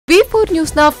V4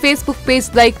 news ನ Facebook page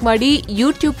like ಮಾಡಿ,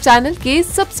 YouTube ಚಾನೆಲ್ಗೆ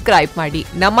ಸಬ್ಸ್ಕ್ರೈಬ್ ಮಾಡಿ.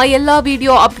 ನಮ್ಮ ಎಲ್ಲಾ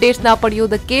ವಿಡಿಯೋ ಅಪ್ಡೇಟ್ಸ್ ನ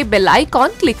ಪಡೆಯೋದಕ್ಕೆ ಬೆಲ್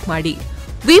ಐಕಾನ್ ಕ್ಲಿಕ್ ಮಾಡಿ.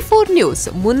 V4 ನ್ಯೂಸ್,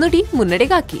 ಮುನ್ನುಡಿ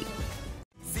ಮುನ್ನಡೆಗಾಗಿ.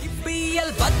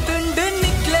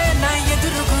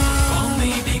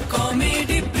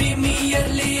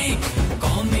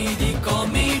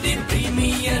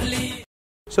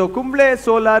 So Kumble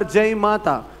Solar Jai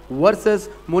Matha versus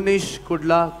Muneesh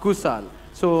Kudla Kusal.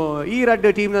 So ee red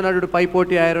team na nadu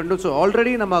paipoti ayirundu. So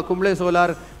already nama Kumble Solar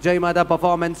Jai Matha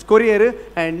performance courier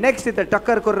and next ite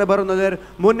takkar korre barunnader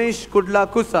Muneesh Kudla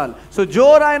Kusal. So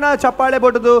joraina chappale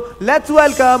botudu. Let's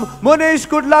welcome Muneesh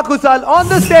Kudla Kusal on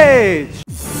the stage.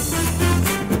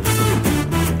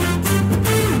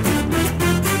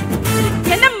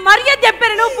 enna mariyade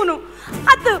jeppere nopunu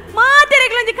adu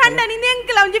maateregalonji kandani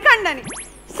nenkalonji kandani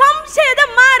ಸಂಶಯದ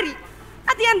ಮಾರಿ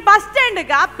ಅದು ಏನು bus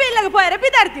ಸ್ಟ್ಯಾಂಡ್ಗೆ ಅಪ್ಪೆಲ್ಲಾಗ ಹೋಯರೆ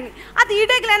ಬಿದ್ದಾಡ್ತೀನಿ ಅದು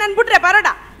ಇಡಗ್ಲೆ ನಾನು ಬಿಟ್ರೆ ಬರೋಡ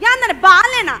ಯಾನ್ ನನ್ನ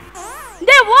ಬಾಲೆನ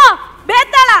they ಓ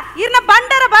ಬೇತಾಳ ಇರ್ನ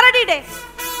ಬಂಡರ ಬರಡಿಡೆ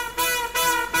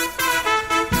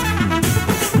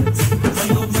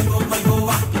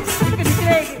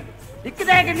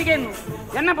ದಿಕ್ಕದಾಗೆ ನಿಗೇನು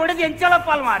ಎನ್ನ ಬಡದಿ ಎಂಚಲ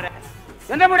ಪಾಲ್ ಮಾರೆ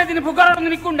ಎನ್ನ ಬಡದಿನ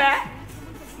ಬುಗಾರೊಂದು ನಿಕ್ಕೊಂಡೆ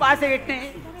ಬಾಸೆಗೆಟ್ನೆ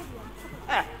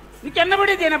ನಿಕ್ಕೆ ಎನ್ನ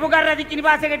ಬಡದಿನ ಬುಗಾರ ದಿಕ್ಕಿನಿ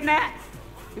ಬಾಸೆಗೆಟ್ನೆ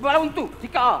ಇವಾಳ ಉಂಟು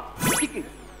ಚಿಕ್ಕ ಚಿಕ್ಕಿ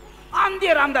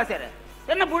ಅಂದಿಯ ರಾಮದಾಸರೇ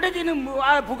ಎನ್ನ ಬುಡದಿನ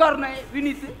ಬುಗಾರ್ನ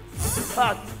ವಿನೀತ್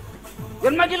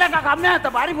ಜನ್ಮಗಿಲ್ಲ ಕಮ್ಮಿ ಆತ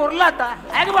ಬಾರಿ ಬರ್ಲಾತ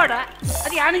ಆಗಬೇಡ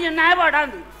ಅದು ಯಾನಿಗೆ ನ್ಯಾಯಬೇಡ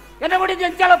ಅಂದು ಎನ್ನ ಬುಡಿದ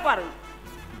ಎಂಚಲಪ್ಪಾರು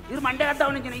ಇರು ಮಂಡ್ಯ ಅಂತ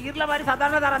ಅವನಿಗೆ ಇರ್ಲ ಬಾರಿ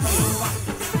ಸಾಧಾರಣದಾರ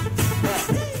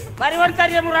ಬಾರಿ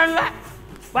ಬರ್ತಾರೆ ಮುರಲ್ಲ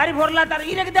ಬಾರಿ ಬರ್ಲಾತಾರ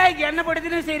ಇರಗದಾಗಿ ಎನ್ನ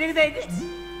ಬಡಿದಿನ ಸೇರಿಗದಾಗಿ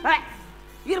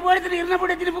ಇರು ಬಡಿದ್ರೆ ಇರ್ನ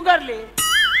ಬಡಿದಿನ ಬುಗಾರ್ಲಿ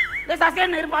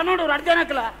ಸಾಸೆ ಇರು ನೋಡು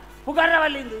ಅರ್ಜನಕ್ಕಲ್ಲ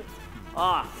ಬುಗಾರವಲ್ಲಿಂದು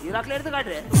ಇರಾಕ್ಲೆ ಇರ್ದು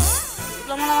ಕಾಡ್ರಿ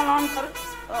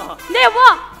ದೇವೋ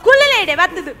ಕುಳ್ಳಲೇಡೆ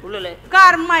ಬತ್ತದು ಕುಳ್ಳಲೆ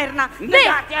ಕರ್ಮ ಇರ್ನ ನೇ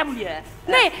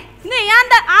ನೇ ನೇ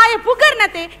ಯಾಂದ ಆಯ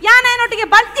ಪುಗರ್ನತೆ ಯಾನ ಏನೊಟ್ಟಿಗೆ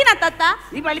ಬಲ್ತಿನ ತತ್ತ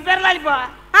ಈ ಬಲಿ ಪೆರ್ಲಾಲಿಪ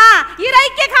ಈ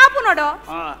ರೈಕೆ ಕಾಪು ನೋಡು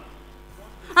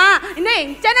ನೇ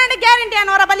ಚೆನ್ನಾಗಿ ಗ್ಯಾರಂಟಿ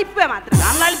ಅನ್ನೋರ ಬಲಿಪ್ಪೆ ಮಾತ್ರ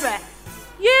ನಾನು ಲಾಲಿಪೆ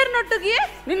ಏರ್ನೊಟ್ಟಿಗೆ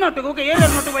ನಿನ್ನೊಟ್ಟಿಗೆ ಓಕೆ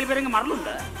ಏರ್ನೊಟ್ಟಿಗೆ ಬಲಿ ಬೆರಂಗ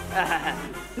ಮರಲುಂಟು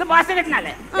இந்த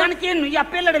பாசகட்னாலே எனக்கு ಏನು ಈ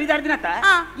ಅಪ್ಪೆಲ್ಲಡ ವಿದಾರ್ದಿನತ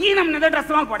ಈ ನಮ್ಮನೆ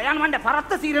ಡ್ರೆಸ್ ಮಾಡ್ಕೊಡೆ ನಾನು ಮಂಡೆ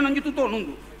ಪರತ್ತ ಸೀರೆ ನಂಜಿ ತುತ್ತೋ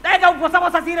ನುಂದು ದಾಯಗ ಹೊಸ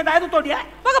ಹೊಸ ಸೀರೆ ದಾಯದು ತೋಡಿಯಾ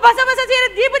ಮಗ ಹೊಸ ಹೊಸ ಸೀರೆ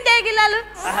ದೀಪನ್ ಜಾಗಿಲ್ಲ ಅಲ್ಲ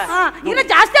ಇನ್ನ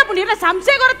ಜಾಸ್ತಿ ಆಪುಂಡು ಇನ್ನ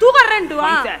ಸಂಶಯಗರ ತೂಗರಂಡು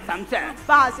ಸಂಶಯ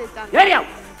ಬಾಸೆ ಏರಿಯಾವ್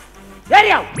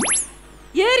ಏರಿಯಾವ್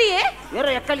ಏರಿಯೇ ಏರೋ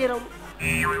ಎಕ್ಕಲಿ ಇರೋ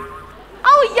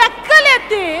ಅವು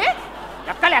ಎಕ್ಕಲೆತ್ತೆ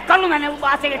ಎಕ್ಕಲೆ ಎಕ್ಕಲು ನಾನು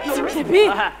ಬಾಸೆಗಟ್ನು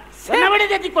ಸಣ್ಣ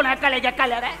ಬಡಿದೆ ತಿಕ್ಕೋಣ ಎಕ್ಕಲೆ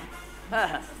ಎಕ್ಕಲೆ ಅರೆ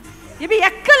ಇಬಿ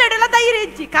ಎಕ್ಕಲೆಡೆಲ್ಲ ಧೈರ್ಯ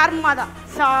ಇಜ್ಜಿ ಕರ್ಮದ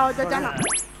ಸಾದ ಜನ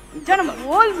ಜನ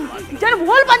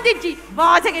ಓಲ್ ಬಂದಿಜ್ಜಿ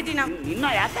ಬಾಸೆಗೆಜ್ಜಿ ನಾವು ಇನ್ನ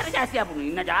ಯಾಕಾರ ಜಾಸ್ತಿ ಆಪುನು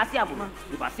ಇನ್ನ ಜಾಸ್ತಿ ಆಪುನು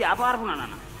ಈ ಬಸ್ ವ್ಯಾಪಾರಪುನ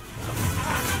ನಾನು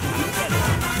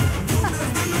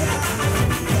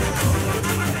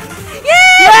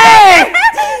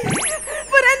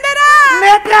ಪುರಂದರ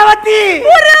ನೇತ್ರಾವತಿ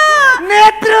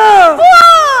ನೇತ್ರು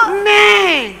ನೇ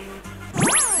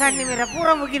ಕಣ್ಣಿ ಮೇರ ಪೂರ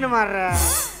ಮುಗಿನ ಮಾರ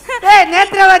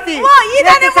ನೇತ್ರಾವತಿ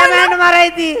ಸಮಾನ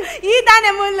ಮಾರೈತಿ ಈ ದಾನೆ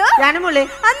ಮುಳ್ಳು ಯಾನ ಮುಳ್ಳೆ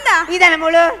ಅಂದ ಈ ದಾನೆ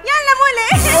ಮುಳ್ಳು ಎಲ್ಲ ಮುಳ್ಳೆ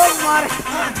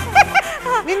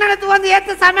ನಿನ್ನದು ಒಂದು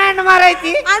ಎತ್ತು ಸಮಾನ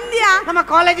ಮಾರೈತಿ ಅಂದ್ಯ ನಮ್ಮ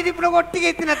ಕಾಲೇಜ್ ಇಪ್ಪಳು ಒಟ್ಟಿಗೆ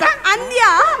ಇತ್ತಿನತ ಅಂದ್ಯ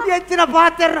ಎಂಚಿನ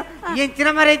ಪಾತ್ರ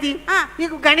ಎಂಚಿನ ಮಾರೈತಿ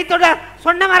ಈಗ ಗಣಿತೋಡ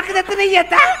ಸೊಣ್ಣ ಮಾರ್ಕದತ್ತನ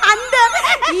ಎತ್ತ ಅಂದ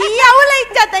ಈ ಅವಳ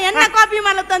ಇಜ್ಜತ ಎನ್ನ ಕಾಪಿ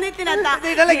ಮಾಲ ತಂದಿತ್ತಿನತ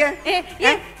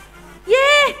ಏ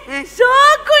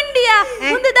ಸೋಕುಂಡಿಯ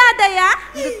ಒಂದು ದಾದಯ್ಯ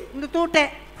ಒಂದು ತೂಟೆ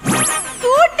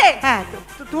ತೂಟೆ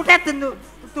ತೂಟೆ ತಿಂದು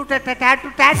ತೂಟೆ tattoo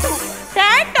tattoo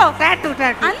tattoo tattoo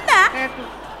tattoo ಅಂದ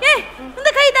ಏ ಒಂದು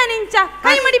ಕೈದಾನೆ ಇಂಚ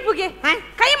ಕೈ ಮಡಿಪುಗೆ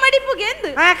ಕೈ ಮಡಿಪುಗೆ ಎಂದು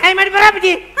ಕೈ ಮಾಡಿ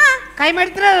ಬರಾಬಜಿ ಕೈ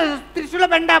ಮಾಡಿದ್ರ ತ್ರಿಶೂಲ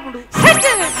ಬಂಡ ಬಿಡು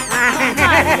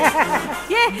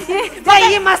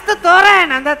ಈ ಮಸ್ತ್ ತೋರ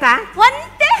ನಂದತ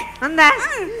ಒಂತೆ ಅಂದ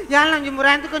ಯಾಳ ನಂಜಿ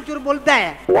ಮುರಾಂತ ಕೊಂಚೂರು ಬೋಲ್ದಾಯ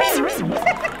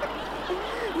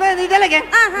ಇದೆಲ್ಲಗೆ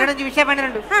ನಡಂಜಿ ವಿಷಯ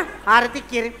ಬಂದಿರಂಡು ಆರತಿ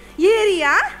ಕೇರಿ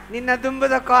ಏರಿಯಾ ನಿನ್ನ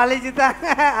ದುಂಬದ ಕಾಲೇಜ್ ಇದ್ದ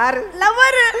ಆರು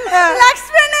ಲವರ್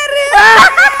ಲಕ್ಷ್ಮಣರು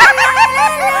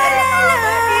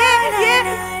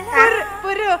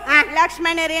ಪುರು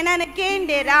ಲಕ್ಷ್ಮಣರು ಏನಾನ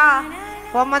ಕೇಂಡೇರಾ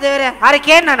ಒಮ್ಮದೇವ್ರೆ ಆರ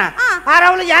ಕೇನ್ ನಾನ ಆರ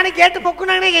ಅವಳು ಯಾನ ಗೇಟ್ ಪೊಕ್ಕು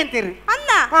ನನಗೆ ಅಂತೀರಿ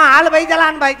ಅಂದ ಹಾಲು ಬೈದಲ್ಲ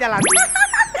ಅನ್ ಬೈದಲ್ಲ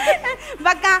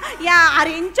ಬಕ್ಕ ಯಾ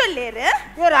ಆರು ಇಂಚೊಲ್ಲೇರು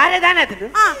ಇವ್ರು ಆರೇ ದಾನೆ ಆಯ್ತದು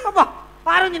ಅಬ್ಬಾ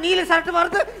ಆರೊಂದು ನೀಲಿ ಶರ್ಟ್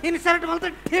ಬರುತ್ತೆ ಇನ್ನು ಶರ್ಟ್ ಬರುತ್ತೆ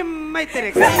ಟಿಮ್ ಐತೆ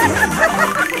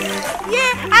ಏ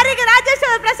ಆರಿಗೆ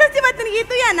ರಾಜೇಶ್ವರ ಪ್ರಶಸ್ತಿ ಬರ್ತನ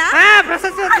ಗೀತು ಯಾನ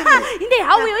ಪ್ರಶಸ್ತಿ ಇಂದೆ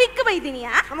ಹಾವು ಇಕ್ಕ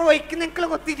ಬೈದಿನಿಯಾ ಅಮ್ಮ ಒಯ್ಕಿನ ಅಂಕಲ್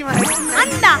ಗೊತ್ತಿಜಿ ಮಾರೆ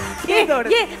ಅಂದ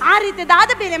ಏ ಆ ರೀತಿ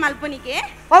ದಾದ ಬೇಲೆ ಮಲ್ಪನಿಗೆ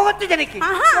ಹೋಗುತ್ತೆ ಜನಕ್ಕೆ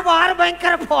ಆರು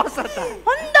ಭಯಂಕರ ಫೋರ್ಸ್ ಅಂತ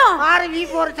ಹೊಂದ ಆರು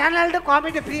V4 channel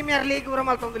comedy premier league ಬರೋ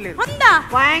ಮಲ್ತೊಂದಿಲ್ಲ ಹೊಂದ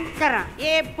ಭಯಂಕರ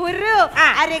ಏ ಪುರು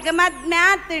ಅರೆಗ ಮದ್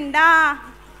ಮ್ಯಾತ್ ಉಂಡಾ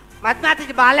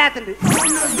మధ్మాతకి బాలే అతండి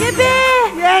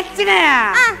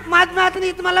మధ్మాతని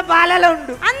ఇత మళ్ళీ బాలలో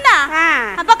ఉండు అందా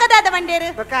బొక్కదాద వండేరు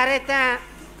బొక్కరైతే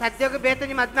సద్యోగ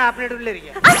బేతని మధ్మ ఆపనేడు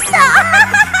ವಿಷಯ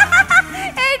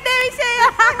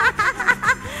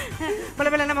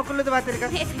ಬಲ ನಮ್ಮ ಕುಲ್ಲದು ಬಾತಿರ್ಕ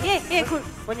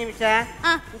ಒಂದು ನಿಮಿಷ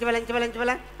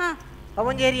ಇಂಚಬಲ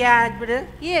ಅವೊಂದು ಏರಿಯಾ ಅಂದ್ಬಿಡು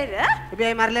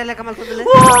ಬೇ ಮರಲೆಲ್ಲ ಕಮಲ್ ಕುಂದಲು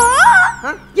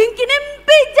ಎಂಕಿ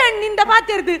ನೆಂಪಿ ಜಣ್ಣಿಂದ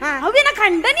ಬಾತಿರ್ದು ಅವಿನ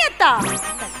ಖಂಡನಿ ಅತ್ತ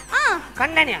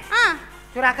ಖಂಡನಿಯ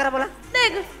ಚೂರು ಆಕಾರ ಬೋಲ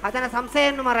ಅದನ್ನ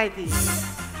ಸಂಶಯನ್ನು ಮರಾಯ್ತಿ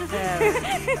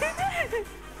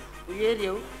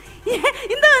ಏರಿಯವು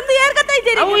ಇಂದ ಒಂದು ಏರ್ ಗೊತ್ತಾ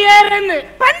ಇದ್ದೀರಿ ಅವು ಏರೆಂದು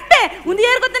ಪಂಟೆ ಒಂದು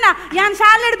ಏರ್ ಗೊತ್ತನ ಯಾನ್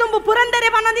ಶಾಲೆ ಹಿಡಿದು ಪುರಂದರಿ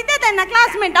ಬನ್ನದಿದ್ದೆ ನನ್ನ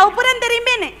ಕ್ಲಾಸ್ಮೇಟ್ ಅವು ಪುರಂದರಿ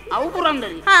ಇಂಬೇನೆ ಅವು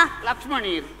ಪುರಂದರಿ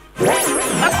ಲಕ್ಷ್ಮಣಿ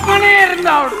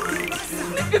இருந்தாడు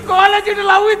నీకు కాలేజీలో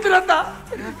లవ్ ఇస్తున్నా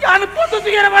యాని పొద్దు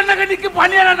తీయర వన్నగ నీకు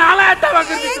పనియల నాలా అట్ట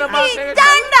వగదిత్ర బాసే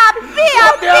చండ అప్పి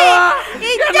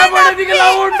ఇచ్చన బడదికి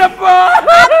లవ్ ఉండప్ప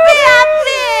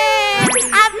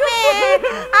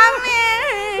అప్పి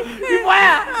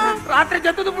ఇపోయా రాత్రి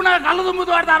జత్తుదు పున కళ్ళు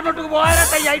దుమ్ముదు వాడు దార్నట్టుకు పోయారా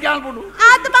కై ఐడియా అనుకుంటు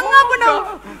ఆత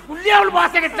బంగాపును ఉల్లియావులు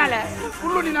బాసే కెట్టాలే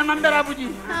ఉల్లు ని నందరా బుజి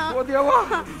ఓ దేవా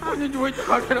కొంచెం పోయి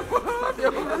కాకర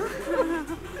దేవా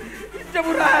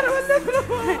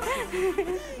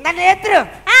ನನ್ನ ಹೆಸರು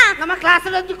ನಮ್ಮ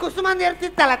ಕ್ಲಾಸಲ್ಲಿ ಕುಸುಮ ಅಂತ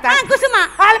ಇರ್ತಿತ್ತಲ್ಲ ಕುಸುಮ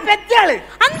ಬಾಳ ಪೆದ್ದಾಳು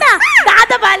ಅಂತ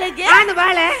ದಾದ ಬಾಳೆಗೆ ನಾನು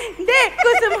ಬಾಳೆ ದೇ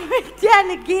ಕುಸುಮ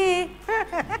ಪೆದ್ದಾಳಿಗೆ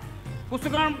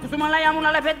కుసుమల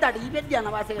యాముల పెద్దాడు ఈ పెద్దాన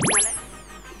భాష కట్టినాలే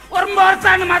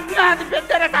ఒరంబోర్సాను మధ్య అది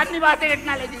పెద్దర కన్ని భాష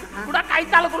కట్టినాలేదు కూడా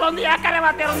కైతాలకులు ఉంది ఏకరే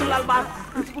వాతేరుందులాల్ భాష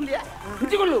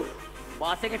కుచిగుళ్ళు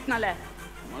భాష కట్టినాలే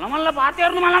మళ్ళ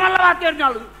బాతేరును మళ్ళ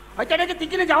బాతేరునాడు అయితే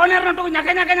తిక్కిన జవనేరినట్టు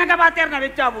ñక బాతేరున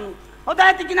వెచ్చావు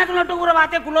అవుతా తిక్కినట్టు కూడా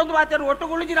బాతే కులోందు బాతేరు ఒట్టు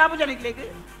గుళ్ళి రాబు జనికిలేకి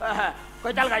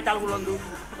కైతాలు కులోందు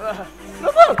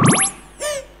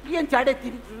ఏం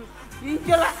చాడెత్తి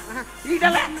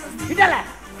ఇటల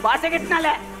ಭಾಷೆ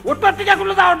ಕೆಟ್ಟನಲ್ಲೇ ಒಟ್ಟೊಟ್ಟಿಗೆ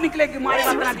ಕುಳ್ಳದಾವಡ್ ನಿಕ್ಲೇಕಿ ಮಾರಿ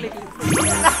ಬಂದ ನಾಕ್ಲೇಕಿ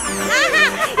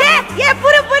ಏ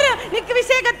ಪುರು ನಿಕ್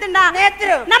ವಿಷಯ ಗೊತ್ತುಂಡ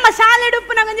ನಮ್ಮ ಶಾಲೆ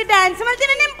ಡುಪ್ಪು ನಂಗೊಂದು ಡ್ಯಾನ್ಸ್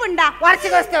ಮಾಡ್ತೀನಿ ನೆಂಪುಂಡ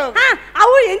ವಾರ್ಷಿಕೋತ್ಸವ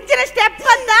ಅವು ಎಂಚಿನ ಸ್ಟೆಪ್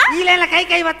ಅಂತ ಈಲೆಲ್ಲ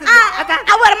ಕೈ ಬರ್ತದೆ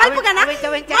ಅವರ ಮಲ್ಪುಗನ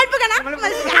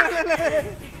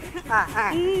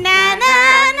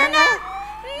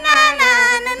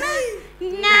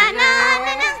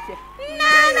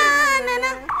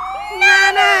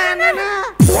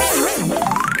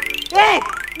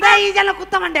ಈ ಜನ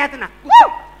ಕುತ್ತಮಂಡೆ ಆತನ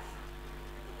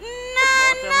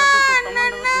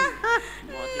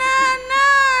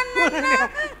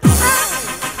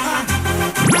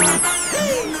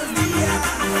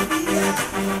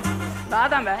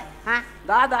ದಾದಂಬೆ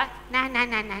ದಾದ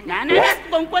ನಾನೇ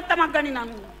ತೊಂಕೊತ್ತ ಮಗ್ಗನಿ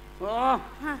ನಾನು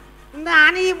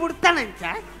ಆನೆ ಬಿಡ್ತಾನಂಚ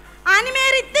ಆನೆ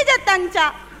ಮೇರಿತ್ತೆ ಜತ್ತಂಚ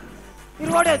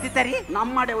ಇರೋಡೆ ಓದಿತ್ತರಿ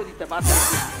ನಮ್ಮಡೆ ಓದಿತ್ತೆ ಭಾಷೆ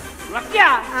ಲಕ್ಷ್ಯ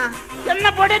ಎನ್ನ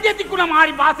ಪಡೆದೆ ತಿಕ್ಕುನ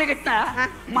ಮಾರಿ ಭಾಷೆ ಕೆಟ್ಟ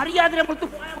ಮರ್ಯಾದ್ರೆ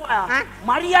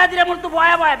ಮುಟ್ಟು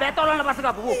ಬೋಯ ಬೇತೋಲನ ಬಸಗ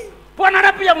ಪೋ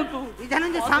ನಡಪಿಯ ಮುಟ್ಟು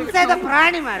ಇದನ್ನೊಂದು ಸಂಶಯದ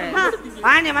ಪ್ರಾಣಿ ಮಾರೆ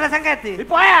ಪ್ರಾಣಿ ಮಲ ಸಂಗತಿ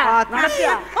ಪೋಯ ನಡಪಿಯ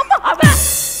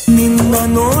ನಿನ್ನ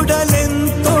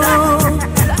ನೋಡಲೆಂತೋ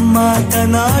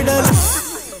ಮಾತನಾಡಲು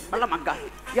ಅಲ್ಲ ಮಗ್ಗ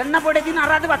ಎನ್ನ ಪಡೆದಿನ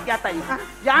ಅರಾಧ ಬತ್ಯಾತ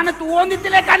ಯಾನ ತೂ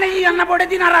ಒಂದಿತ್ತಲೇ ಕಣ ಈ ಎನ್ನ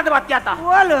ಪಡೆದಿನ ಅರಾಧ ಬತ್ಯಾತ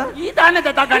ಈ ತಾನೆ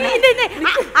ದಗಣ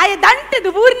ಆಯ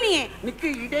ದಂಟದು ಬೂರ್ನಿಯೇ ನಿಕ್ಕೆ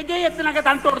ಇಡೆಗೆ ಎತ್ತನಾಗ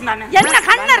ದಂಟೋಡು ನಾನು ಎನ್ನ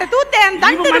ಕಣ್ಣರ ತೂತೆ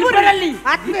ದಂಟದು ಬೂರಲ್ಲಿ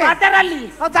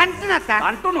ಪಾತರಲ್ಲಿ ದಂಟನತ್ತ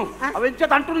ದಂಟುನು ಅವೆಂಚ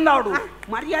ದಂಟುಂದಾವಡು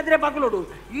ಮರ್ಯಾದ್ರೆ ಬಗಲೋಡು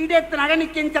ಈಡೆತ್ತನಾಗ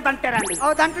ನಿಕ್ಕೆಂಚ ದಂಟೆರಂಡಿ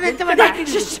ಅವ ದಂಟು ನೆಂಚ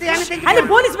ಅಲ್ಲಿ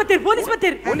ಪೊಲೀಸ್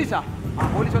ಬತ್ತೀರ್ ಪೊಲೀಸಾ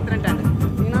ಪೊಲೀಸ್ ಹತ್ರ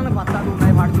ನೀನಾನು ಬತ್ತಾದು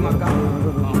ನಾಯಿ ಮಾಡ್ತೀನಿ ಮಗ್ಗ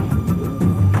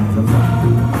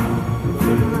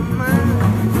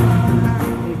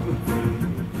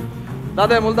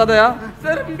दादा मुल्तादया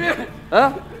सर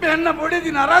ಬೆನ್ನ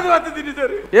ಬೊಡೆದಿನ ಅರಾಧ ಬತ್ತಿದ್ದೀನಿ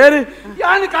ಸರ್ ಏರಿ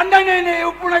ಯಾನು ಕಂಡನೆ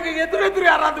ಉಪ್ಪುಣಕ್ಕೆ ಎದುರು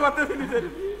ಅರಾಧ ಬತ್ತಿದ್ದೀನಿ ಸರ್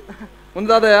ಒಂದು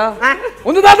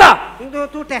ದಾದ ಇದು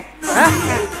ತೂಟೆ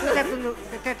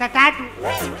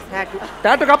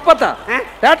ಟ್ಯಾಟು ಕಪ್ಪತ್ತ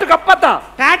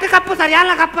ಸರ್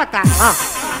ಎಲ್ಲ ಕಪ್ಪತ್ತ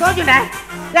ತೋಜುಂಡೆ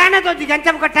ಯಾನೆ ತೋಜಿ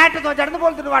ಗಂಚಮ್ಕ ಟ್ಯಾಟು ತೋಜಿ ಅಡ್ದು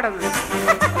ಬೋಲ್ತೀನಿ ವಾಡೋದು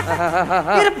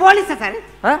ಇರು ಪೊಲೀಸ ಸರ್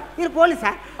ಇರು ಪೊಲೀಸ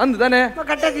ಅಂದು ತಾನೆ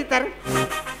ಗಡ್ಡ ಜೀತಾರು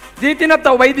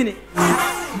ಜೀತಿನತ್ತವ ವೈದಿನಿ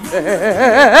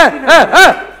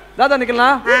ದಾದಾ ನಿಖಿಲ್ನಾ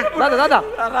ದಾದಾ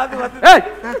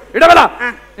ಇಡಬೇಡ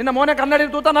ನಿನ್ನ ಮೋನೆ ಕನ್ನಡಿ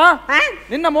ತೂತಾನ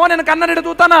ಕನ್ನಡಿ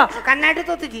ತೂತಾನ ಕನ್ನಡಿ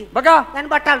ತೂತಿಜಿ ಬಗ ನಾನು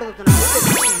ಬಟ್ಟಾಳು ತೂತನ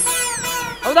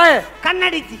ಹೌದಾ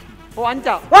ಕನ್ನಡಿಜಿ ಓ ಅಂಚ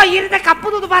ಓ ಇರಿತ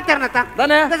ಕಪ್ಪುದು ಪಾತೆರ್ನತ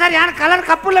ದಾನೆ ಸರ್ ಯಾನ ಕಲರ್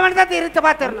ಕಪ್ಪುಲ್ಲ ಮಾಡ್ತಾ ಇರಿತ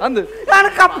ಪಾತೆರ್ನ ಅಂದು ಯಾನ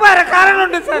ಕಪ್ಪಾರ ಕಾರಣ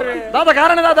ಉಂಟು ಸರ್ ದಾದ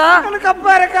ಕಾರಣ ದಾದ ಯಾನ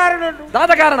ಕಪ್ಪಾರ ಕಾರಣ ಉಂಟು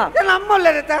ದಾದ ಕಾರಣ ನಮ್ಮಲ್ಲ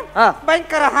ಇರತ್ತ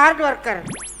ಭಯಂಕರ ಹಾರ್ಡ್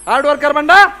ವರ್ಕರ್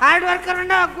ಬಂಡ ಹಾರ್ಡ್ ವರ್ಕರ್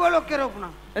ಅಂಡ ಗೋಲ್ ಒಕ್ಕೆರೆ ಒಪ್ಪನ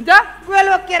ಎಂಚ ಗುಯಲ್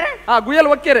ಒಕ್ಕೆರೆ ಗುಯಲ್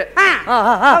ಒಕ್ಕೆರೆ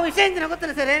ವಿಷಯ ಎಂತ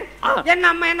ಗೊತ್ತಿಲ್ಲ ಸರ್ ಎನ್ನ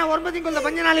ಅಮ್ಮ ಎನ್ನ ಒರ್ಬ ತಿಂಗಳ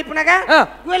ಬಂಜನಾಲಿ ಇಪ್ಪನಾಗ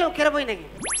ಗುಯಲ್ ಒಕ್ಕೆರೆ போயினಗೆ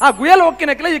ಗುಯಲ್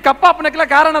ಒಕ್ಕಿನಕ್ಲ ಈ ಕಪ್ಪಾಪನಕ್ಲ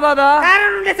ಕಾರಣ ದಾದ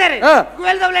ಕಾರಣ ಉಂಟೆ ಸರ್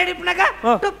ಗುಯಲ್ ದವಲೈಡ್ ಇಪ್ಪನಾಗ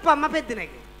ತುಪ್ಪ ಅಮ್ಮ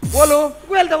ಬೆದ್ದಿನಗೆ ಓಲು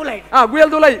ಗುಯಲ್ ದವಲೈಡ್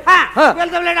ಗುಯಲ್ ದುಲೈ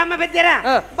ಗುಯಲ್ ದವಲೈಡ್ ಅಮ್ಮ ಬೆದ್ದಿರ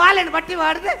ಬಾಲೆನ ಬಟ್ಟಿ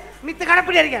ವಾಡ್ದು ಮಿತ್ತ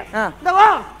ಕಡಪಿಡಿಯರಿಗೆ ದವೋ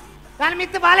ನಾನು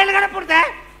ಮಿತ್ತ ಬಾಲೆನ ಕಡಪಿಡ್ತೆ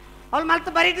ಅವಳು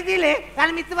ಮಲ್ತು ಬರೀಟಿದ್ದೀಲಿ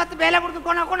ನಾನು ಮಿತ್ತು ಬತ್ತು ಬೇಲೆ ಬಿಡ್ದು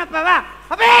ಕೊಣಪ್ಪ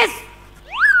ಅಬೇಸ್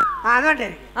ಅದೊಂಡೆ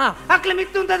ಮಕ್ಳು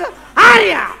ಮಿತ್ತು ಅಂತದ್ದು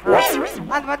ಆರ್ಯ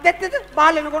ಅದು ಮದ್ದೆತ್ತದು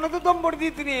ಬಾಲೆನ ಕೊಣದು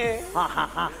ದೊಂಬುಡ್ದಿದ್ದೀನಿ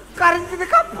ಕರಂಚಿದ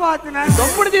ಕಪ್ಪು ಆತು ನಾನು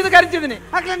ದೊಂಬುಡ್ದಿದ್ದು ಕರಿಂಚಿದ್ದೀನಿ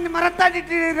ಮಕ್ಳು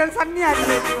ಮರತ್ತಾಡಿಟ್ಟು ಸನ್ನಿ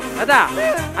ಆಗಿದೆ ಅದಾ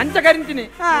ಅಂಚ ಕರಿಂಚಿನಿ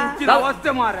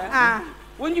ಅವಸ್ಥೆ ಮಾರ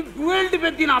ಒಂಜಿ ಗೋಲ್ಡ್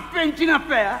ಬೆದ್ದಿನ ಅಪ್ಪೆ ಎಂಚಿನ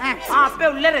ಅಪ್ಪೆ ಆ ಅಪ್ಪೆ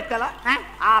ಉಳ್ಳೇರ ಎತ್ತಲ್ಲ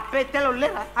ಆ ಅಪ್ಪೆ ಎತ್ತಲ್ಲ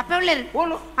ಉಳ್ಳೇರ ಅಪ್ಪೆ ಉಳ್ಳೇರಿ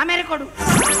ಓಲು ಅಮೇರಿಕೋಡು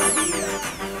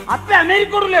ಅಪ್ಪೆ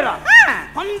ಅಮೇರಿಕೋಡು ಉಳ್ಳೇರ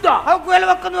ಅಂದ ಅವು ಗೋಲ್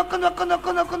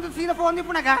ಒಕ್ಕೊಂದು ಸೀದಾ ಫೋನ್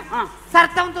ದಿಪ್ಪುನಾಗ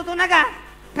ಸರ್ತ ಉಂಟು ತುನಾಗ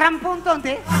ಟ್ರಂಪ್ ಉಂಟು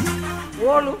ಅಂತೆ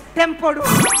ಓಲು ಟೆಂಪೋಡು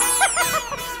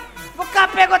ಬುಕ್ಕ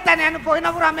ಅಪ್ಪೆ ಗೊತ್ತಾನೆ ನಾನು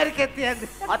ಪೋಯಿನವರು ಅಮೇರಿಕ ಎತ್ತಿ ಅಂದೆ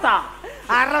ಆತ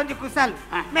ಆರ ಒಂಜಿ ಕುಸಲ್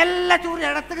ಮೆಲ್ಲ ಚೂರು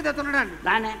ಎಡತ್ತಿಗೆ ನಾನು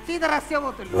ನಾನೇ ಸೀದಾ ರಸ್ತೆ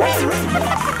ಹೋಗ್ತಿಲ್ಲ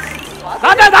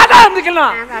ದಾದಾ ದಾದಾ ಅಂದಿಲ್ಲ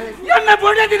ಎನ್ನ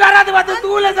ಬೊಡೆದಿ ನಾರಾದು ಬತ್ತು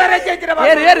ತೂಲೆ ಸರ ಚೈತ್ರ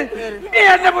ಏರು ಏರು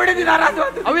ಎನ್ನ ಬೊಡೆದಿ ನಾರಾದು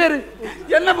ಬತ್ತು ಅವೇರು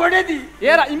ಎನ್ನ ಬೊಡೆದಿ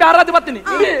ಏರ ಇಂಬ ಆರಾಧಿ ಬತ್ತಿನಿ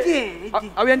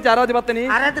ಅವೆಂಚ ಆರಾಧಿ ಬತ್ತಿನಿ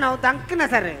ಆರಾಧನ ಅವು ದಂಕನ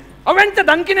ಸರ್ ಅವೆಂಚ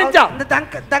ದಂಕಿನೆಂಚ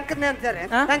ದಂಕನೆ ಅಂತಾರೆ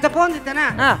ನಂಚ ಫೋನ್ ದಿತ್ತನ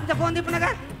ನಂಚ ಫೋನ್ ದಿಪ್ಪನಾಗ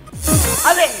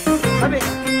ಅದೇ ಅದೇ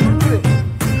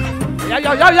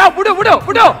ಯಾವ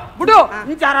ಬುಡು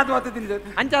ಇಂಚಾರಾದು ಬತ್ತಿನಿ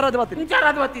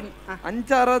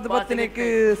ಅಂಚಾರಾದ ಬತ್ತಿನಿಕ್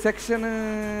ಸೆಕ್ಷನ್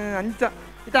ಅಂಚ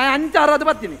ಅಂಚಾರಾದ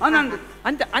ಬತ್ತಿನಿ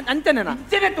ಅಂಚನೇನಾ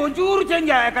ಒಂಚೂರು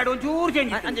ಚೇಂಜ್ ಕಡೆ ಒಂಚೂರು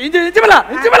ಚೇಂಜ್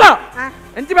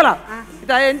ಎಂಚಿಬಲ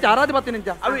ಇತ ಎಂಚ ಆರಾದ ಬತ್ತಿನಿ ಇಂಚ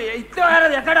ಅವು ಇತ್ತ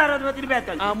ಆರಾದ ಎಕಡೆ ಆರಾದ ಬತ್ತಿನಿ ಬೇತ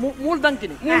ಮೂಲ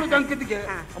ದಂಕಿನಿ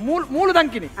ಮೂಲು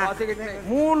ದಂಕಿನಿ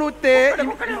ಮೂಲುತ್ತೆ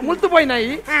ಮುಲ್ತು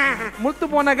ಪೋಯ್ನಾಯಿ ಮುಲ್ತು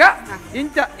ಪೋನಾಗ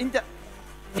ಇಂಚ ಇಂಚ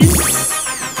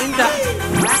ಇಂಚ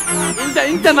ಇಂಚ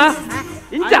ಇಂಚನಾ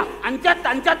ಇಂಚ ಅಂಚತ್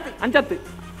ಅಂಚತ್ ಅಂಚತ್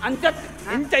ಅಂಚತ್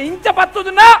ಇಂಚ ಇಂಚ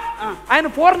ಪತ್ತುದನ್ನ ఆయన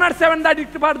 407 ದಾಡಿ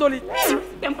ಇಟ್ಟು ಬಾರ್ದೋಲಿ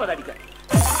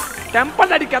ಟೆಂಪಲ್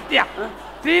ದಾಡಿ ಕತ್ತಿಯ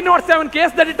 307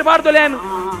 ಕೇಸ್ ದಾಡಿ ಇಟ್ಟು ಬಾರ್ದೋಲಿ ఆయన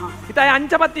ಇತ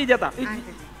ಅಂಚ ಪತ್ತಿ ಜತ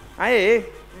ಅಯೇ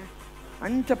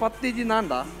ಅಂಚ ಪತ್ತಿಜಿ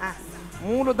ನಾಂದ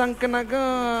ಮೂಲು ದಂಕನಗ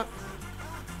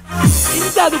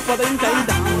ಇಂಚ ಅದು ಪದ ಇಂಚ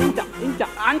ಇಂಚ ಇಂಚ ಇಂಚ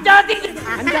ಅಂಚಾತಿ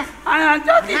ಅಂಚ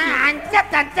ಅಂಚಾತಿ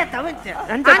ಅಂಚತ್ ಅಂಚತ್ ಅವಂಚ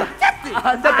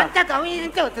ಅಂಚತ್ ಅಂಚತ್ ಅವ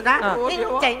ಇಂಚ ಹೋತದಾ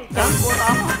ಇಂಚ ಇಂಚ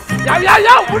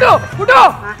ಯಾವ ಬುಡು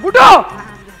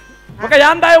ఒక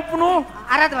యాందాయ ఉప్పును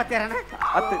ಆರಾಧ ಬತ್ತೇರನ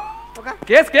ಅತ್ತು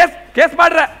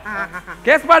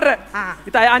ಕೇಸ್ ಮಾಡ್ರೆ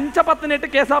ಇತ ಅಂಚ ಪತ್ತನೆಟ್ಟು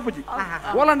ಕೇಸ್ ಆಪುಜಿ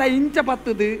ಓಲಂಡ ಇಂಚ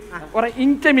ಪತ್ತದು ಒರ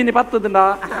ಇಂಚ ಮೀನಿ ಪತ್ತದುಂಡ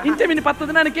ಇಂಚ ಮೀನಿ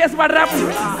ಪತ್ತದು ನಾನು ಕೇಸ್ ಮಾಡ್ರೆ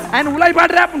ಆಪುಂಡು ఆయన ಉಲಾಯಿ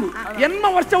ಮಾಡ್ರೆ ಆಪುಂಡು ಎನ್ನ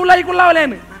ವರ್ಷ ಉಲಾಯಿ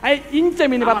ಕುಲ್ಲಾವಲೇನು ಐ ಇಂಚ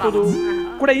ಮೀನಿ ಪತ್ತದು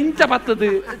ಕೂಡ ಇಂಚ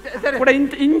ಪತ್ತದು ಕೂಡ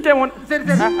ಇಂಚ ಸರಿ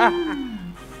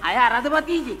ಆರಾಧ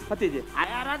ಬತ್ತೀಜಿ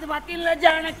ಆರಾಧ ಬತ್ತಿ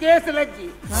ಲಜ್ಜಾಣ ಕೇಸ್ ಲಜ್ಜಿ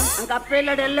ಅಂಕ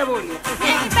ಅಪ್ಪೆಲ್ಲಡೆಲ್ಲ ಹೋಗಿ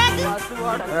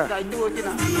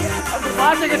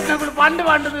ಭಾಷೆ ಕೆಟ್ಟಗಳು ಪಂಡು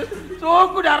ಪಂಡದು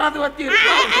ಸೋಕುಡಿ ಆರಾಧ ಬತ್ತಿ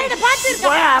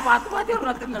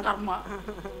ಕರ್ಮ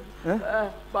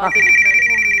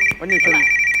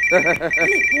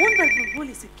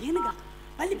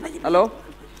ಹಲೋ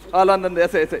ಹಲೋ ಅಂದಂದು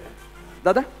ಎಸೆ ಎಸೆ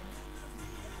ದಾದಾ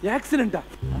ಆಕ್ಸಿಡೆಂಟಾ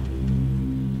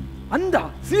ಅಂದ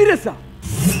ಸೀರಿಯಸ್ಸಾ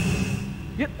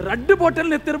ರಡ್ಡು ಬಾಟಲ್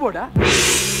ನೆತ್ತಿರ್ಬೋಡ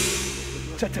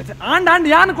ಆಂಡ್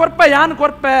ಯಾನ್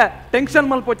ಕೊರ್ಪೆ ಟೆನ್ಷನ್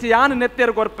ಮಲ್ಪೊಚ್ಚಿ ಯಾನ್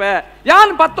ನೆತ್ತೇರು ಕೊರ್ಪೆ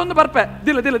ಯಾನ್ ಪತ್ತೊಂದು ಬರ್ಪೆ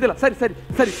ದಿಲ್ಲ ಸರಿ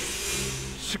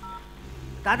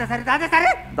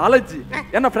ದಾಲಜ್ಜಿ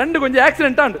ಎನ್ನ ಫ್ರೆಂಡ್ ಗೊಂಜಿ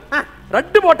ಆಕ್ಸಿಡೆಂಟ್ ಆಂಡ್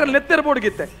ರಡ್ಡು ಬಾಟಲ್ ನೆತ್ತೇರು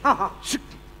ಬೋಡ್ಗಿತ್ತೆ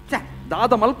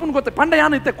ದಾದ ಮಲ್ಪನ್ ಗೊತ್ತೆ ಪಂಡ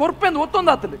ಯಾನ್ ಇತ್ತೆ ಕೊರ್ಪೆ ಅಂದ್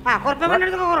ಒತ್ತೊಂದು ಆತಲ್ಲಿ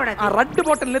ರಡ್ಡು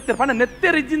ಬಾಟಲ್ ನೆತ್ತೇರು ಪಂಡ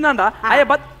ನೆತ್ತೇರು ಇಜ್ಜಿಂದಾಂಡ ಅಯ್ಯ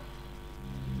ಬತ್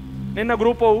ನಿನ್ನ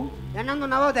ಗ್ರೂಪ್ ಅವು ಏನೊಂದು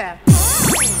ನವೋದಯ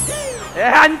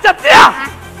ಅಂಚತ್ಯ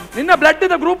ನಿನ್ನ ಬ್ಲಡ್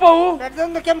ದ ಗ್ರೂಪ್ ಅವು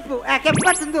ಕೆಂಪು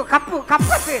ಕೆಂಪತ್ತು ಕಪ್ಪು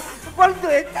ಕಪ್ಪತ್ತು ಕೊಳ್ತು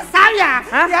ಸಾವ್ಯ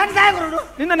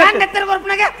ನಿನ್ನ ನೆತ್ತರ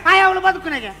ಕೊರ್ಪನಾಗೆ ಅವಳು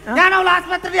ಬದುಕುನಾಗೆ ನಾನು ಅವಳು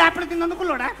ಆಸ್ಪತ್ರೆ ಆಪಣ ತಿನ್ನೊಂದು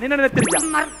ಕುಲ್ಲೋಡ ನಿನ್ನ ನೆತ್ತರಿ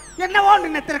ಎಲ್ಲ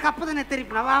ಓಡು ನೆತ್ತರ ಕಪ್ಪದ ನೆತ್ತರಿ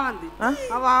ಅವಾವಂದಿ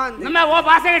ನಮ್ಮ ಓ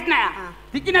ಭಾಷೆ ಇಟ್ನ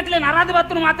ತಿಕ್ಕಿನಟ್ಲೆ ನರಾದ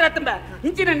ಬತ್ತನು ಮಾತ್ರ ಎತ್ತಂಬ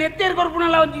ಇಂಚಿನ ನೆತ್ತೇರು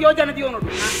ಕೊರ್ಪುನಲ್ಲ ಒಂದು ಯೋಜನೆ ದೀವ ನೋಡು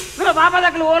ನಮ್ಮ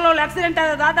ಬಾಬಾದಾಗಲು ಓಲೋ ಆಕ್ಸಿಡೆಂಟ್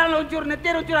ಆದ ದಾದಾಳ ಒಂಚೂರು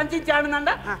ನೆತ್ತೇರು ಒಂಚೂರು ಅಂಚಿಂಚಿ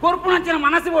ಆಡನಂದ ಕೊರ್ಪುನ ಅಂಚಿನ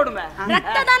ಮನಸ್ಸು ಓಡುಂಬೆ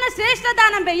ರಕ್ತದಾನ ಶ್ರೇಷ್ಠ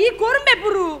ದಾನಂಬೆ ಈ ಕೊರುಂಬೆ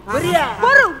ಪುರು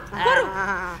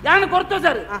ಯಾನು ಕೊರ್ತು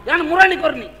ಸರ್ ಯಾನು ಮುರಾಣಿ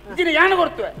ಕೊರ್ನಿ ಇಂಚಿನ ಯಾನು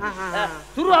ಕೊರ್ತುವೆ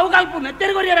ಸುರು ಅವು ಕಲ್ಪು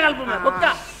ನೆತ್ತೇರು ಕೊರಿಯರ ಕಲ್ಪು ಬೊಕ್ಕ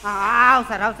ಅವ್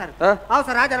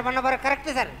ಸರ್ ಹಾಜರ ಬಣ್ಣ ಬರ ಕರೆಕ್ಟ್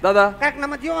ಸರ್ ದಾದಾ ಕರೆಕ್ಟ್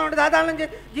ನಮ್ಮ ಜೀವ ನೋಡಿ ದಾದಾಳಂಜಿ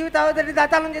ಜೀವಿತಾವಧಿ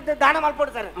ದಾದಾಳಂಜಿ ದಾನ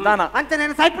ಮಲ್ಪಡು ಸರ್ ದಾನ ಅಂತ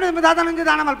ನಾನು ಸೈಪುಡ ದಾದಾಳಂಜಿ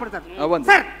ದಾನ ಮಲ್ಪಡು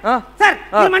ಸರ್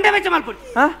ಸರ್ ಮಂಡೆ ವೆಚ್ಚ ಮಲ್ಪಡು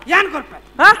ಯಾನ್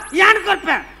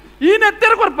ಕೊರ್ಪೆ ಈ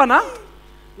ನೆತ್ತೆರ ಕೊರ್ಪನಾ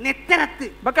ನೆತ್ತೆರತ್ತು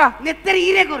ಬಕ ನೆತ್ತೆರ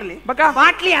ಈರೆ ಕೊರ್ಲಿ ಬಕ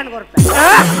ಬಾಟ್ಲಿ ಯಾನ್ ಕೊರ್ಪೆ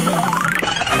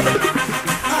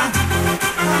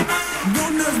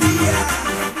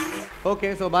ಓಕೆ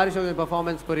ಸೊ ಬಾರಿ show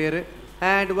performance courier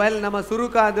and well ನಮ್ಮ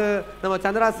ಸುರುಕಾದ ನಮ್ಮ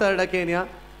ಚಂದ್ರ ಸರ್ ಡಕೇನಿಯ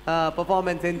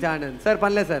ಪರ್ಫಾರ್ಮೆನ್ಸ್ ಎಂಚಾಂಡ್ ಸರ್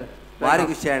ಪಲ್ಲೆ ಸರ್ ಭಾರಿ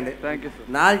ಖುಷಿ ಅಂడి thank you sir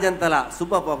 4 ಜಂತಲ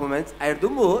super performance ಐಡ್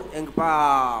ದುಂಬು ಎಂಗ್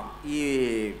ಈ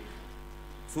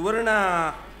ಸುವರ್ಣ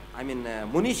ಐ ಮೀನ್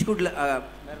ಮುನೀಶ್ ಕುಡ್ಲ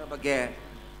ಬಗ್ಗೆ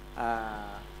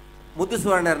ಮುದ್ದು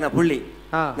ಸುವರ್ಣರ್ನ ಪುಳ್ಳಿ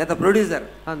ನೆತ್ತ ಪ್ರೊಡ್ಯೂಸರ್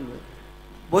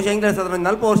ಬಹುಶಃ ಎಂಗ್ಲೆಸ್ ಅದ್ರ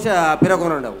 40 ವರ್ಷ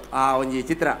ಪಿರಗೊಂಡವು ಆ ಒಂಜಿ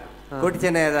ಚಿತ್ರ ಕೋಟಿ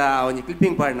ಚೆನ್ನೈದ ಒಂಜಿ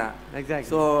ಕ್ಲಿಪ್ಪಿಂಗ್ ಪಾಡ್ನ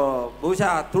ಸೊ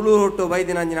ಬಹುಶಃ ತುಳು ಹುಟ್ಟು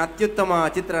ಬೈದಿನ ಅಂಜಿನ ಅತ್ಯುತ್ತಮ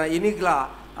ಚಿತ್ರ ಇನಿಗ್ಲ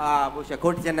ಬಹುಶಃ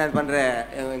ಕೋಟಿ ಚೆನ್ನೈ ಬಂದ್ರೆ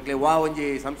ಎಂಕ್ಲೆ ವಾ ಒಂಜಿ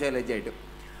ಸಂಶಯ ಹೆಜ್ಜೆ ಆಯ್ತು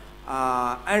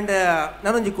ಆ್ಯಂಡ್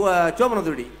ನಾನೊಂಜಿ ಚೋಮನ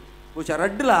ದುಡಿ ಬಹುಶಃ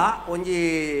ರಡ್ಲ ಒಂಜಿ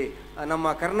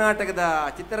ನಮ್ಮ ಕರ್ನಾಟಕದ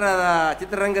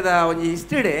ಚಿತ್ರರಂಗದ ಒಂಜಿ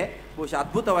ಹಿಸ್ಟ್ರಿಡೆ ಬಹುಶಃ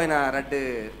ಅದ್ಭುತವಾದ ರಡ್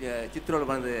ಚಿತ್ರಗಳು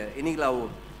ಬಂದು ಇನಿಗ್ಲ ಅವು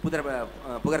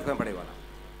ಪುಗರ್ಪಣೆ ಪಡೆಯುವಲ್ಲ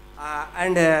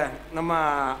ಆ್ಯಂಡ್ ನಮ್ಮ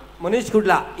ಮುನೀಶ್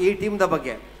ಕುಡ್ಲ ಈ ಟೀಮ್ದ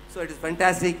ಬಗ್ಗೆ ಸೊ ಇಟ್ ಇಸ್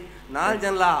ಫ್ಯಾಂಟಾಸ್ಟಿಕ್ 4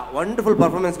 ಜನ ವಂಡರ್ಫುಲ್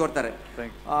ಪರ್ಫಾರ್ಮೆನ್ಸ್ ಕೊಡ್ತಾರೆ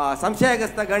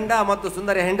ಸಂಶಯಗ್ರಸ್ತ ಗಂಡ ಮತ್ತು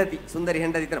ಸುಂದರಿ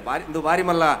ಹೆಂಡತಿ ಇದ್ದಾರೆ ಭಾರಿ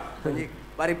ಮಲ್ಲ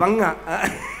ಭಾರಿ ಭಂಗ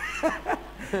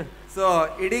ಸೊ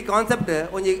ಇಡೀ ಕಾನ್ಸೆಪ್ಟ್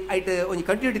ಒಂಜಿ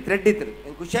ಕಂಟಿನ್ಯೂಟಿ ಥ್ರೆಡ್ ಇತ್ತು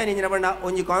ಖುಷಿ ಇಂಜಿನ ಬಣ್ಣ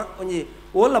ಒಂಜಿ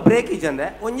ಓಲ್ಲ ಬ್ರೇಕ್ ಇಜ್ಜಂದ್ರೆ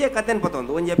ಒಂಜೇ ಕಥೆನ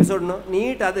ಪತ್ತೊಂದು ಒಂಜಿ ಎಪಿಸೋಡ್ನು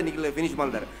ನೀಟ್ ಅದು ನಿಖಿಲ್ ಫಿನಿಶ್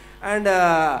ಮಾಡ್ತಾರೆ ಆ್ಯಂಡ್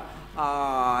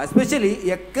ಎಸ್ಪೆಷಲಿ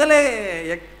ಎಕ್ಕಲೆ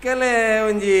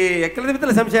ಒಂಜಿ ಎಕ್ಕಲದ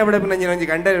ಬಿತ್ತಲೆ ಸಂಶಯ ಪಡ ನಂಜಿನ ಒಂಜಿ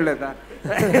ಗಂಡ ಹೇಳತ್ತ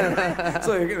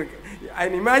ಸೊ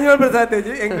ಐನ್ ಇಮ್ಯಾಜಿನಲ್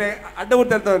ಪ್ರಸಾದೇಜಿ ಎಂಗ್ಲೆ ಅಡ್ಡ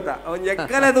ಬಿಡ್ತಾ ಅಂತ ಒಂಜಿ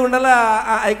ಎಕ್ಕಲೆದು ಉಂಡಲ್ಲ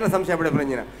ಐಕ್ಲ ಸಂಶಯ ಪಡ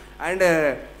ನಂಜಿನ ಆ್ಯಂಡ್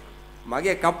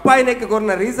ಮಗೆ ಕಪ್ಪಾಯಿನಕ್ಕೆ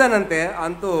ಕೊರ್ನ ರೀಸನ್ ಅಂತೆ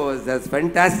ಅಂತೂ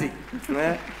ಫ್ಯಾಂಟಾಸ್ಟಿಕ್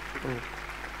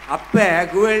ಅಪ್ಪೆ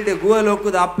ಗೂವಲ್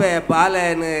ಹೋಗುದು ಅಪ್ಪೆ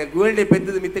ಬಾಲೆನ್ ಗೂವೆಲ್ಡಿ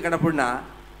ಪೆದ್ದದು ಮಿತ್ತು ಕಡಪುಣ್ಣ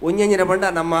ಒಂಜಂಜಿನ ಬಂಡ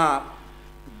ನಮ್ಮ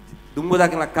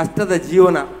ದುಂಬುದಾಕನ ಕಷ್ಟದ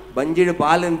ಜೀವನ ಬಂಜಿಡು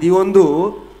ಬಾಲೆನ್ ದಿವೊಂದು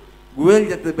ಗುವೆಲ್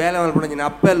ಜತ್ತು ಬೇಲೆ ಮಲ್ಪುಣ ಅಂಜಿನ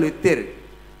ಅಪ್ಪೆಲ್ಲೂ ಇತ್ತೇರು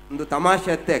ಒಂದು ತಮಾಷೆ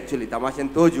ಅತ್ತೆ ಆ್ಯಕ್ಚುಲಿ ತಮಾಷೆನ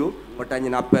ತೋಜು ಬಟ್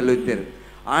ಅಂಜಿನ ಅಪ್ಪೆಲ್ಲೂ ಇತ್ತೇರು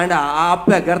ಆಂಡ ಆ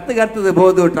ಅಪ್ಪೆ ಗರ್ತದ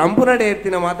ಬೋದು ಟ್ರಂಪು ನಡೆ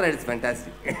ಇರ್ತಿನ ಮಾತ್ರ ಇಟ್ಸ್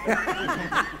ಫ್ಯಾಂಟಾಸ್ಟಿಕ್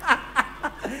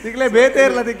ಈಗಲೇ ಬೇತೆ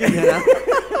ಇರಲ್ಲ ಅದಕ್ಕೆ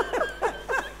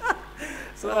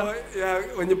ಸೊ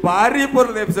ಒಂಜಿ ಭಾರಿ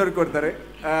ಪೂರ್ಣದ ಎಪಿಸೋಡ್ ಕೊಡ್ತಾರೆ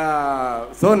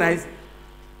ಸೋ ನೈಸ್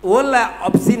ಓಲ್ಲ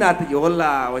ಅಪ್ಸಿನ್ ಆತಿಗೆ ಓಲ್ಲ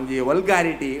ಒಂಜಿ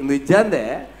ವಲ್ಗಾರಿಟಿ ಒಂದು ಇಜ್ಜಂದೆ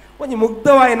ಒಂಜಿ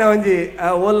ಮುಗ್ಧವಾಯಿನ ಒಂಜಿ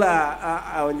ಓಲ್ಲ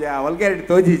ಒಂಜಿ vulgarity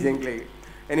ತೋಜಿ ಎಂಕ್ಲೆಗೆ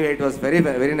anyway it was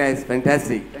very nice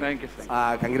fantastic thank you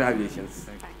congratulations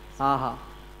ಆಹಾ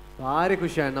ಭಾರಿ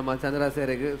ಖುಷಿ ಆಯ್ತು ನಮ್ಮ ಚಂದ್ರ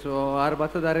ಸೇರಿಗೆ ಸೊ ಆರು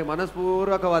ಬರ್ತದಾರೆ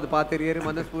ಮನಸ್ಪೂರ್ವಕವಾದ ಪಾತಿರಿಯರು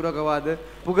ಮನಸ್ಪೂರ್ವಕವಾದ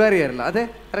ಪುಗಾರಿಯರಲ್ಲ ಅದೇ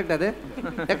ಕರೆಕ್ಟ್ ಅದೇ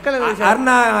ಎಕ್ಕಲ ಅರ್ನ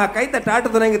ಕೈತ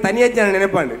ಟಾಟದ ನಂಗೆ ತನಿಯಜ್ಜನ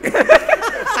ನೆನಪಂಡು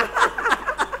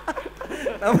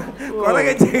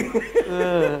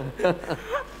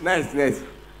ನೈಸ್ ನೈಸ್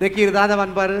ದೆಕ್ಕೀರು ದಾದ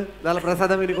ಬನ್ಪಾರು ದಾಲ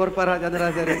ಪ್ರಸಾದ ಮೀನಿ ಕೊರ್ಪಾರ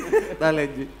ಚಂದ್ರ ಸೇರೆ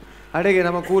ದಾಲೆಜ್ಜಿ ಅಡೆಗೆ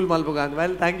ನಮ್ಮ cool ಮಲ್ಪುಗಾನ್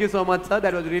well thank you so much sir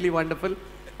that was really wonderful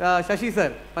Shashi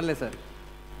sir ಪಲ್ಲೆ ಸರ್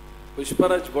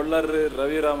ಪುಷ್ಪರಾಜ್ ಬೊಳ್ಳರ್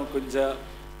ರವಿ ರಾಮಕುಂಜ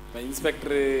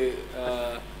ಇನ್ಸ್ಪೆಕ್ಟರ್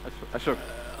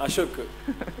ಅಶೋಕ್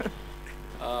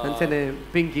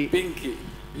ಪಿಂಕಿ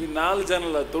ಈ 4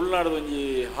 ಜನಲ ತುಳುನಾಡು ಒಂಜಿ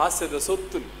ಹಾಸ್ಯದ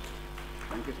ಸೊತ್ತು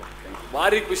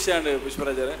ಭಾರಿ ಖುಷಿ ಅಂಡ್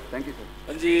ಪುಷ್ಪರಾಜರೇ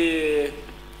ಒಂಜಿ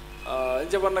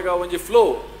ಎಂಚ ಬನ್ನಗ ಒಂಜಿ ಫ್ಲೋ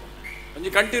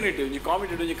ಒಂಜಿ ಕಂಟಿನ್ಯೂಟಿ ಒಂಜಿ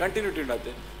ಕಾಮಿಡಿ ಒಂಜಿ ಕಂಟಿನ್ಯೂಟಿ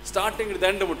ಉಂಡತ್ತೆ ಸ್ಟಾರ್ಟಿಂಗ್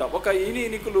ದಂಡ ಮುಟ್ಟ ಬೊಕ್ಕ ಇನಿ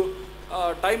ನಿಕುಲು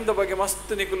ಟೈಮ್ದ ಬಗ್ಗೆ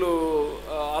ಮಸ್ತ್ ನಿಕುಲು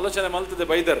ಆಲೋಚನೆ ಮಲ್ತದೆ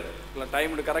ಬೈದರ್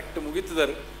ಟೈಮ್ ಕರೆಕ್ಟ್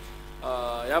ಮುಗಿತದರ್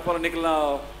ಯಾಪರ ನಿಕಲ್ನ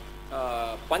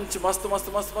ಪಂಚ್ ಮಸ್ತ್ ಮಸ್ತ್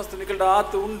ಮಸ್ತ್ ಮಸ್ತ್ ನಿಕಲ್ಡ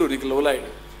ಆತು ಉಂಡು ನಿಕಲ್ ಉಲಾಯ್ಡ್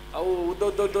ಅವು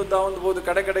ಉದ್ದ ಒಂದು ಬೋದು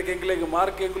ಕಡೆ ಎಂಕ್ಲೆಗ್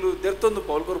ಮಾರ್ಕ್ ಎಂಕ್ಲು ದೆರ್ತೊಂದು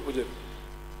ಪೌಲ್ ಕೊರು ಪೂಜೆ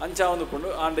ಅಂಚ ಒಂದು ಪುಂಡು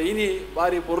ಆಂಡ ಇನಿ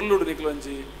ಬಾರಿ ಪೊರ್ಲುಡು ನಿಕಲು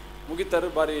ಒಂಜಿ ಮುಗಿತಾರೆ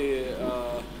ಬಾರಿ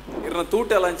ಇರ್ನ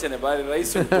ತೂಟ ಎಲ್ಲ ಅಂಚನೆ ಬಾರಿ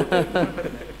ರೈಸ್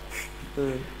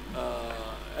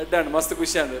ಎಡ್ಡಾಂಡ್ ಮಸ್ತ್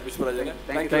ಖುಷಿ ಅಂದ್ರೆ ಪುಷ್ಪರಾಜಗೆ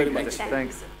thank you very much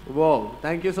thanks Woh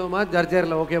thank you so much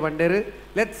ಜರ್ಜರ್ಲ okay ಬಂಡೇರು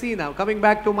let's see now coming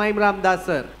back to mime Ram Das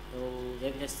sir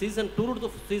season 2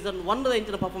 season 1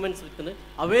 ಇಂಚಿನ ಪರ್ಫಾರ್ಮೆನ್ಸ್ ಇತ್ತು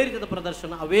ಅವೇ ರೀತಿಯ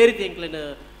ಪ್ರದರ್ಶನ ಅವೇ ರೀತಿ ಎಂಕ್ಲೆನ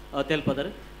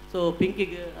ತೆಲ್ಪದರು ಸೊ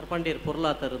ಪಿಂಕಿಗೆ ಅರ್ಪಂಡೇರ್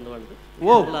ಪೊರ್ಲಾತರ್ ಎಂದು ಬಂದು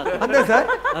ಓ ಅಂದ್ರೆ ಸರ್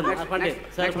ಅರ್ಪಂಡೇರ್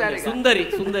ಸರ್ ಸುಂದರಿ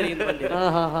ಅಂತ ಬಂದಿರ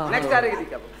ನೆಕ್ಸ್ಟ್ ಆರಿಗೆ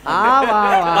ದಿಕ್ಕ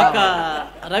ಪಕ್ಕ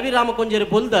ರವಿ ರಾಮಕೊಂಜೇರಿ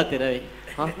ಬೊಲ್ದಾತೆ ರವಿ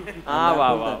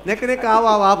ನೆಕ್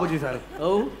ಆ ಪೂಜಿ ಸರ್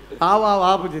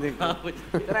ಆ ಪೂಜಿ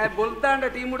ಬೋಲ್ತಾಂಡ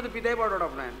ಟೀಮ್ ಉಡ್ದು ಪಿದೇ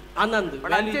ಪಾಡೋಡಪ್ಪ ನಾನು ಅನ್ನಂದು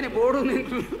ಅಂಚನೆ ಬೋಡು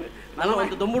ನಾನು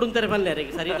ಒಂದು ದೊಂಬುಡುಂತಾರೆ ಬನ್ನೇರೆ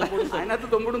ಸರಿ ಆಯ್ನತ್ತು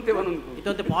ದೊಂಬುಡುಂತೆ ಬನ್ನು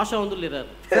ಇತ್ತಂತೆ ಪಾಷ ಒಂದು ಲಿರರ್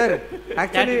sir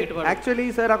actually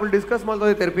sir Akul discuss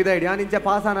ಮಾಡ್ತೋದೆ ತೆರಪಿದ idea ನಿಂಚ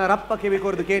ಪಾಸಾನ ರಪ್ಪ KV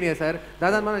ಕೊರ್ದು ಕೇನಿಯ ಸರ್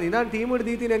ದಾದನ್ ಮನ ನಿನ್ನ ಟೀಮ್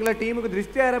ದೀತೀನಿ ಎಂಗ್ಲ ಟೀಮ್ಗೆ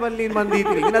ದೃಷ್ಟಿ ಯಾರ ಬಲ್ಲಿ ನೀನು ಬಂದು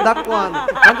ದೀತೀನಿ ಇನ್ನ ದಕ್ಕುವ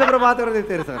ಅಂತ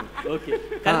ಮಾತಾಡೋದಿರ್ತೀರಿ ಸರ್ ಓಕೆ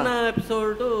ಕನ್ನ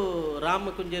ಎಪಿಸೋಡ್ ರಾಮ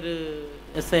ಕುಂಜರ್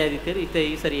ಎಸ್ ಐ ಆದಿತ್ತೀರಿ ಇತ್ತೆ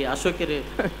ಈ ಸರಿ ಅಶೋಕರ್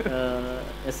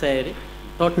S I ary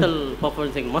total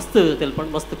performance ಮಸ್ತ್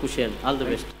ತೆಲ್ಪಂಡು ಮಸ್ತ್ ಖುಷಿ and all the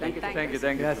best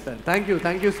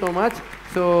thank you so much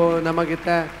so ನಮಗಿತ್ತ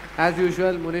as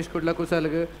usual Munesh Kudla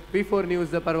ಕುಸಲ್ಗೆ V4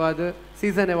 news ಪರವಾದ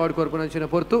ಸೀಸನ್ ಅವಾರ್ಡ್ ಕೊರ್ಪುನಂಚಿನ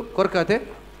ಪೊರ್ತು ಕೊರ್ಕತೆ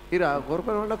ಇರ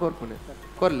ಕೊರ್ಪುನ ಕೊರ್ಪುನೆ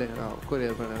ಕೊರ್ಲೆ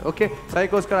okay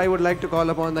ಸೈಕೋಸ್ಕರ I would like to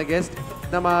call upon the guest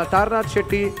ನಮ್ಮ ತಾರನಾಥ್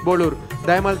ಶೆಟ್ಟಿ ಬೋಳೂರ್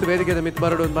ದಯಮಾಲ್ತು ವೇದಿಕೆದ ಮಿತ್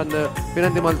ಬರಡು ಬಂದು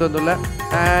ವಿನಂತಿ ಮಲ್ತೊಂದುಲ್ಲ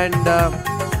ಆ್ಯಂಡ್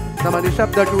ನಮ್ಮ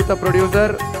ನಿಶಬ್ದ ಟೂತ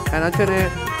ಪ್ರೊಡ್ಯೂಸರ್ ಆ್ಯಂಡ್ ಅಂಚನೆ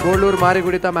ಗೋಳೂರು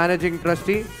ಮಾರಿಗುಡಿತ ಮ್ಯಾನೇಜಿಂಗ್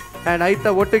ಟ್ರಸ್ಟಿ ಆ್ಯಂಡ್ ಐತ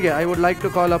ಒಟ್ಟಿಗೆ I would like to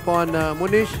call upon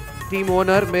Munish team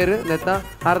owner ಮೇರ್ ನೆತ್ತ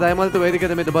ಹಾರ ದಯಮಲ್ತು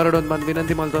ವೇದಿಕೆ ಮಿದ್ದು ಬರಡು ಬಂದು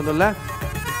ವಿನಂತಿ ಮಲ್ತೊಂದುಲ್ಲ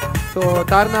so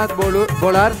Taranath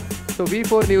Bolar so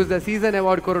V4 news the season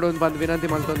award ಕೊರಡು ಬಂದು ವಿನಂತಿ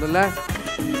ಮಲ್ತೊಂದುಲ್ಲ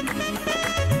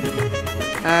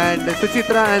and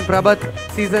Suchitra and ಪ್ರಭತ್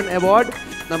season award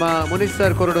ನಮ್ಮ ಮುನೀಶ್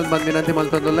ಸರ್ ಕೊರಡು ಬಂದು ವಿನಂತಿ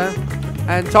ಮಲ್ತೊಂದುಲ್ಲ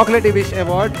and chocolatey wish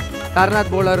award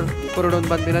Taranath ಬೋಳರ್ ಕೊರಡು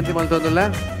ಬಂದು ವಿನಂತಿ ಮಲ್ತೊಂದುಲ್ಲ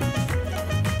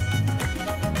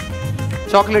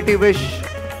chocolatey wish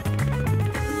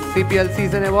CPL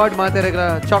season award ಮಾತೆರೆಗ್ರ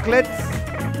chocolates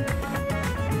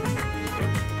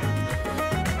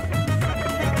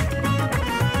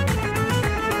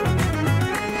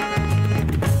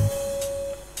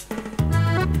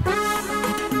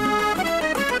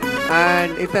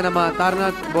and ಇತ್ತ ನಮ್ಮ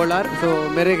ತಾರನಾಥ್ ಬೋಳಾರ್ ಸೊ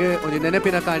ಮೇರೆಗೆ ಒಂದು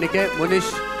ನೆನಪಿನ ಕಾಣಿಕೆ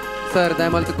Munish sir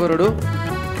ದಯಮಲ್ತು ಕೊರಡು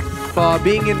for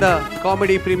being in the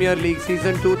comedy premier league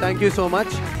season 2 thank you so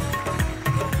much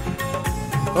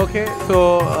okay so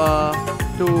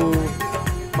two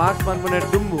marks ಬಂದ್ಬಿಟ್ಟು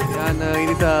ದುಂಬು ನಾನು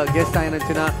ಇನ್ನಿತ ಗೆಸ್ಟ್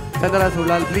ಆಯ್ನಂಚಿನ ಚಂದ್ರರಾಜ್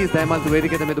ಹುಳ್ಳಾಲ್ ಪ್ಲೀಸ್ ದಯಮಾಲ್ತು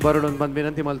ವೇದಿಕೆ ಮೇಲೆ ಬರೋಣ ಬಂದು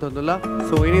ವಿನಂತಿ ಮಲ್ತೊಂದಿಲ್ಲ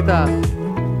ಸೊ ಇನ್ನಿತ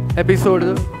ಎಪಿಸೋಡ್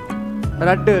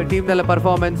ರಡ್ ಟೀಮ್ದೆಲ್ಲ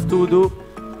ಪರ್ಫಾರ್ಮೆನ್ಸ್ ತೂದು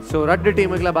ಸೊ ರಡ್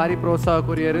ಟೀಮ್ಗೆಲ್ಲ ಭಾರಿ ಪ್ರೋತ್ಸಾಹ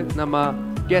ಕೊರಿಯರು ನಮ್ಮ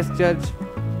guest judge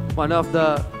one of the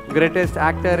greatest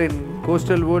actor in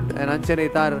coastal wood and ಅಂಚನೆ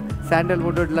ಇತಾರ್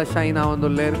ಸ್ಯಾಂಡಲ್ವುಡ್ಲ ಶೈನ್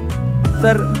ಆವೊಂದುಲ್ಲೇರು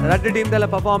ಸರ್ ರಡ್ ಟೀಮ್ದೆಲ್ಲ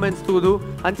ಪರ್ಫಾರ್ಮೆನ್ಸ್ ತೂದು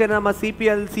ಅಂಚನೆ ನಮ್ಮ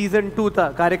CPL ಸೀಸನ್ 2 ತ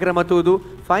ಕಾರ್ಯಕ್ರಮ ತೂದು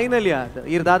ಫೈನಲಿ ಆದ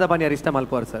ಇರ್ದಾದ ಪನ್ಯಾರು ಇಷ್ಟ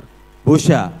ಮಲ್ಪೋರು ಸರ್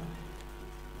ಬಹುಶಃ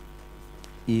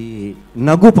ಈ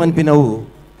ನಗು ಪನ್ಪಿನವು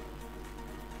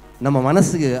ನಮ್ಮ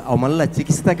ಮನಸ್ಸಿಗೆ ಅವು ಮಲ್ಲ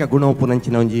ಚಿಕಿತ್ಸಕ ಗುಣ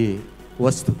ಉಪ್ಪುನಂಚಿನ ಒಂಜಿ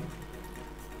ವಸ್ತು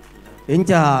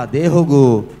ಎಂಚ ದೇಹಗೂ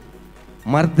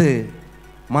ಮರ್ದು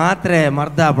ಮಾತ್ರೆ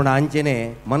ಮರ್ದ ಪುಣ ಅಂಚೆನೆ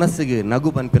ಮನಸ್ಸಿಗೆ ನಗು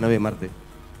ಪನ್ಪಿನವೇ ಮರ್ದು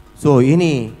ಸೊ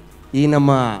ಇನಿ ಈ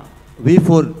ನಮ್ಮ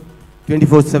V4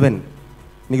 24/7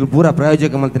 ನೀವು ಪೂರ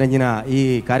ಪ್ರಾಯೋಜಕ ಮಂತ್ರಿನಂಜಿನ ಈ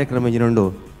ಕಾರ್ಯಕ್ರಮ ಇಂಜಿನುಂಡು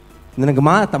ನನಗೆ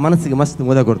ಮಾತ ಮನಸ್ಸಿಗೆ ಮಸ್ತ್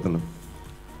ಮುದ ಕೊಡ್ತಾನು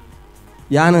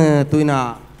ಯಾನ್ ತೂಯಿನ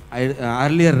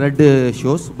ಅರ್ಲಿಯರ್ ರೆಡ್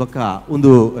ಶೋಸ್ ಬೊಕ್ಕ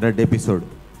ಒಂದು ರೆಡ್ ಎಪಿಸೋಡ್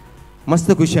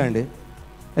ಮಸ್ತ್ ಖುಷಿ ಅಂಡ್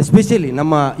ಎಸ್ಪೆಷಲಿ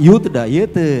ನಮ್ಮ ಯೂತ್ಡ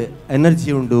ಏತ್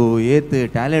ಎನರ್ಜಿ ಉಂಡು ಏತ್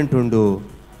ಟ್ಯಾಲೆಂಟ್ ಉಂಡು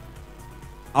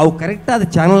ಅವು ಕರೆಕ್ಟಾದ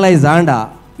ಚಾನಲೈಸ್ ಆಂಡ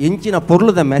ಎಂಚಿನ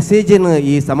ಪೊರ್ಲದ ಮೆಸೇಜನ್ನು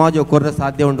ಈ ಸಮಾಜ ಕೊರ್ರ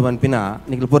ಸಾಧ್ಯ ಉಂಡು ಅನ್ಪಿನ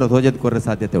ನಿಖಿಲ್ ಪೂರ ಧ್ವಜದ ಕೊರ್ರ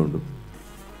ಸಾಧ್ಯತೆ ಉಂಡು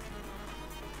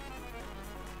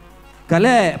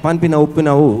ಕಲೆ ಪನ್ಪಿನ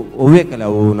ಉಪ್ಪಿನವು ಒವ್ವೇ ಕಲೆ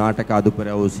ಅವು ನಾಟಕ ಅದುಪರೆ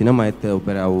ಅವು ಸಿನಿಮಾ ಎತ್ತ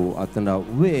ಉಪರೆ ಅವು ಅತ್ತಂಡ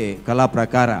ಒವ್ವೇ ಕಲಾ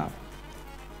ಪ್ರಕಾರ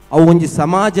ಅವು ಒಂಜಿ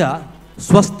ಸಮಾಜ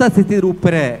ಸ್ವಸ್ಥ ಸ್ಥಿತಿ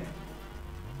ಉಪ್ಪರೆ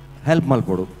ಹೆಲ್ಪ್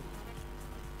ಮಲ್ಪಡು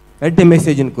ಎಡ್ಡೆ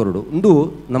ಮೆಸೇಜಿನ ಕೊರಡು ಒಂದು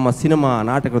ನಮ್ಮ ಸಿನಿಮಾ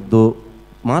ನಾಟಕದ್ದು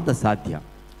ಮಾತ ಸಾಧ್ಯ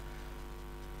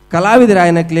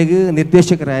ಕಲಾವಿದರಾಯನಕ್ಲೆಗ್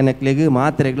ನಿರ್ದೇಶಕರಾಯನಕ್ಲೆಗ್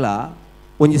ಮಾತ್ರೆಗಳ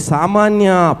ಒಂಜಿ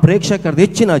ಸಾಮಾನ್ಯ ಪ್ರೇಕ್ಷಕರದ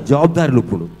ಹೆಚ್ಚಿನ ಜವಾಬ್ದಾರಿ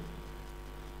ಉಪ್ಪುಡು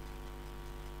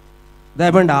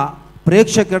ದಯಬಂಡ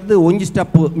ಪ್ರೇಕ್ಷಕರದ್ದು ಒಂಜಿ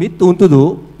ಸ್ಟೆಪ್ ಮಿತ್ತು ಉಂತುದು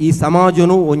ಈ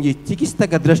ಸಮಾಜನು ಒಂಜಿ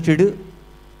ಚಿಕಿತ್ಸಕ ದೃಷ್ಟಿಡು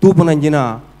ತೂಪುನಂಜಿನ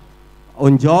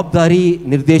ಒಂದು ಜವಾಬ್ದಾರಿ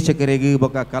ನಿರ್ದೇಶಕರಿಗೆ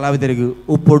ಬೊಕ್ಕ ಕಲಾವಿದರಿಗೆ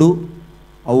ಉಪ್ಪಡು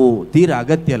ಅವು ತೀರ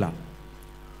ಅಗತ್ಯ ಅಲ್ಲ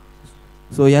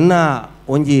ಸೊ ಎನ್ನ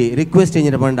ಒಂಜಿ ರಿಕ್ವೆಸ್ಟ್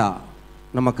ಎಂಜಿನ ಬಂಡ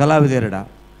ನಮ್ಮ ಕಲಾವಿದೆರಡ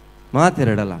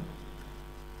ಮಾತೆರಡಲ್ಲ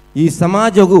ಈ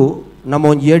ಸಮಾಜಗೂ ನಮ್ಮ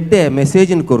ಒಂಜಿ ಎಡ್ಡೆ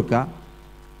ಮೆಸೇಜಿನ ಕೊರ್ಕ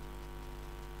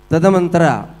ತದನಂತರ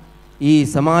ಈ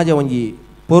ಸಮಾಜ ಒಂಜಿ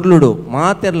ಪೊರ್ಲುಡು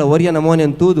ಮಾತೆರ್ಲ ಒರಿಯನ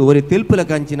ಮೋನೆನ್ ತೂದು ಒರಿ ತಿಲ್ಪುಲ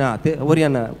ಕಂಚಿನ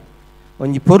ಒರಿಯನ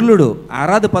ಒಂಜಿ ಪೊರ್ಲುಡು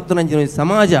ಆರಾಧ ಪತ್ತುನಂಚಿನ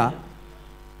ಸಮಾಜ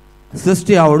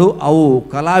ಸೃಷ್ಟಿ ಆವಡು ಅವು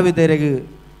ಕಲಾವಿದರಿಗೆ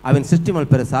ಅವಿನ ಸೃಷ್ಟಿ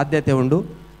ಮಲ್ಪೆರ ಸಾಧ್ಯತೆ ಉಂಡು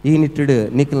ಈ ನಿಟ್ಟಿಡು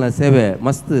ನಿಖಿಲ್ನ ಸೇವೆ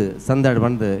ಮಸ್ತ್ ಸಂದಾಡ್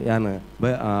ಬಂದು ಯಾನು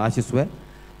ಆಶಿಸುವೆ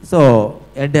ಸೊ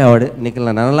ಎಡ್ಡೆ ಆವಡು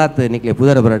ನಿಖಿಲ್ನ ನನಲಾತ್ ನಿಖಿಲೆ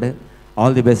ಪುದರ ಬರಡು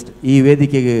ಆಲ್ ದಿ ಬೆಸ್ಟ್ ಈ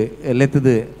ವೇದಿಕೆಗೆ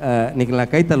ಲೆತ್ತದು ನಿಖಿಲ್ನ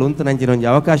ಕೈತಲ್ ಉಂತು ನಂಚಿನ ಒಂಜಿ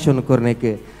ಅವಕಾಶವನ್ನು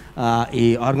ಕೋರ್ನೇಕೆ ಈ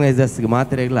ಆರ್ಗನೈಸರ್ಸ್ಗೆ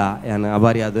ಮಾತ್ರೆಗಳ ಯಾನು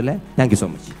ಅಭಾರಿ ಆದಲೆ thank you so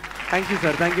much thank you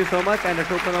sir thank you so much and a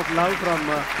token of love from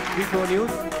V4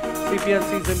 news CPL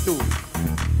season 2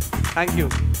 thank you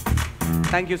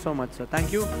thank you so much sir,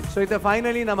 thank you. So ಇದು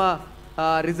finally ನಮ್ಮ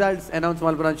results announce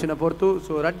ಮಲ್ಪರಂಚಿನ ಪೊರ್ತು.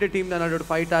 So ರಡ್ಡ್ ಟೀಮ್ನ ನಡುವೆ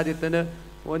fight ಆದಿತ್ತನು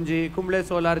ಒಂಜಿ Kumble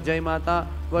solar ಜೈ ಮಾತಾ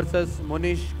versus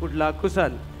Munish Kudla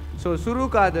ಕುಸಲ್. So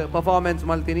ಸುರುಕಾದ performance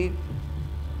ಮಲ್ತೀನಿ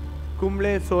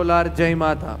Kumble solar ಜೈ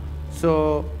ಮಾತಾ. So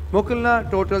ಮೊಕಲ್ನ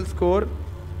total score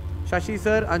Shashi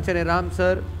sir ಅಂಚನೆ Ram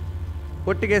sir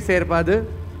ಒಟ್ಟಿಗೆ ಸೇರ್ಪಾದು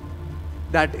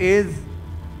that is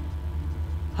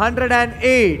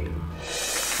 108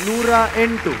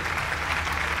 108.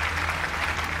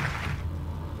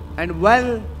 And well,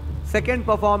 second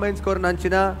performance score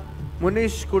nanchina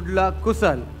Muneesh Kudla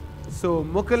Kusal. So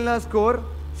Mukulna score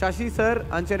Shashi sir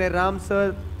anchane Ram sir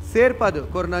serpadu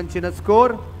kornanchina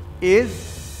score is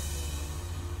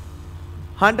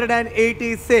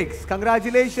 186.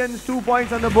 Congratulations, 2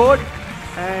 points on the board,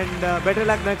 and better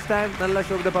luck next time. Nalla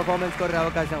show the performance korre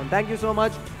avakasha. Thank you so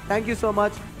much. Thank you so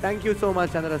much. Thank you so much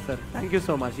Chandra sir. Thank you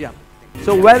so much. Yeah.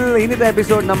 So well ಇನ್ನಿತ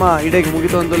episode ನಮ್ಮ ಇಡೆಗೆ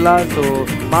ಮುಗಿತೊಂದಿಲ್ಲ. So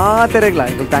ಮಾತೆರೆಗ್ಲ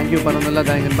ಇದು thank you ಪನ್ನೊಂದಿಲ್ಲ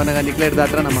ದಾಯಂಗನ್ ಪನ್ನಗ ನಿಕ್ಲೇರ್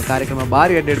ದಾತ್ರ ನಮ್ಮ ಕಾರ್ಯಕ್ರಮ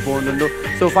ಭಾರಿ ಅಡ್ಡೆಡ್ ಪೋಂದುಂಡು.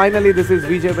 So finally this is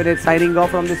Vijay Bennett signing off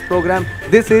from this program.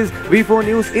 This is V4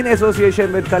 News in association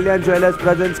with Kalyan Jewellers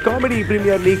presents Comedy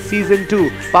Premier League Season 2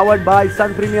 powered by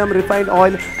Sun Premium Refined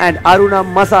Oil and Aruna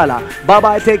Masala. Bye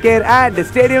bye, take care and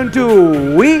stay tuned to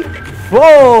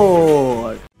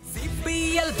V4.